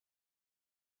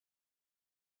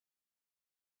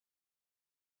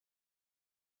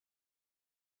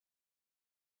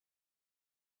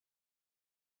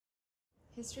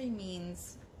History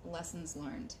means lessons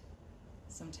learned.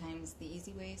 Sometimes the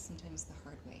easy way, sometimes the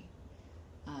hard way.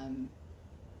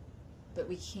 But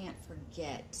we can't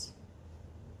forget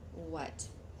what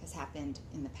has happened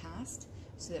in the past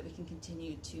so that we can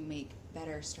continue to make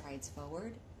better strides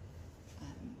forward.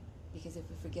 Because if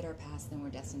we forget our past, then we're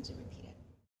destined to repeat it.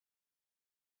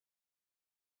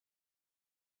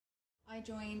 I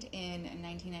joined in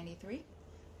 1993,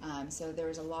 so there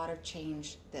was a lot of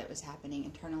change that was happening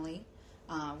internally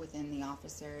within the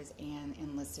officers and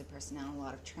enlisted personnel, a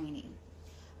lot of training.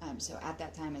 So at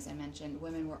that time, as I mentioned,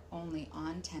 women were only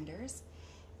on tenders,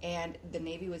 and the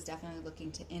Navy was definitely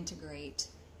looking to integrate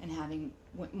and having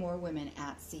more women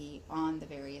at sea on the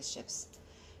various ships.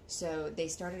 So they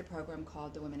started a program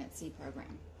called the Women at Sea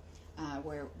program,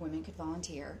 where women could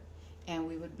volunteer, and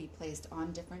we would be placed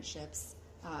on different ships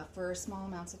for small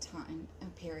amounts of time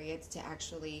and periods to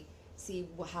actually see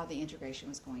how the integration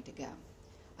was going to go.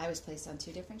 I was placed on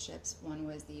 2 different ships. One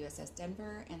was the USS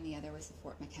Denver and the other was the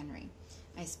Fort McHenry.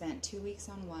 I spent 2 weeks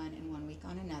on one and 1 week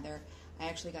on another. I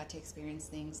actually got to experience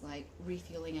things like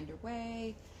refueling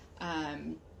underway,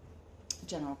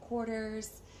 general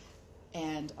quarters,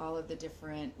 and all of the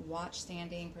different watch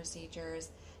standing procedures.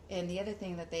 And the other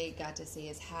thing that they got to see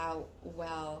is how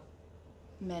well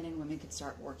men and women could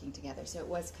start working together. So it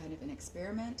was kind of an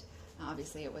experiment.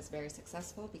 Obviously it was very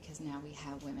successful because now we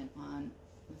have women on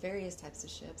various types of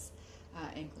ships,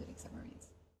 including submarines.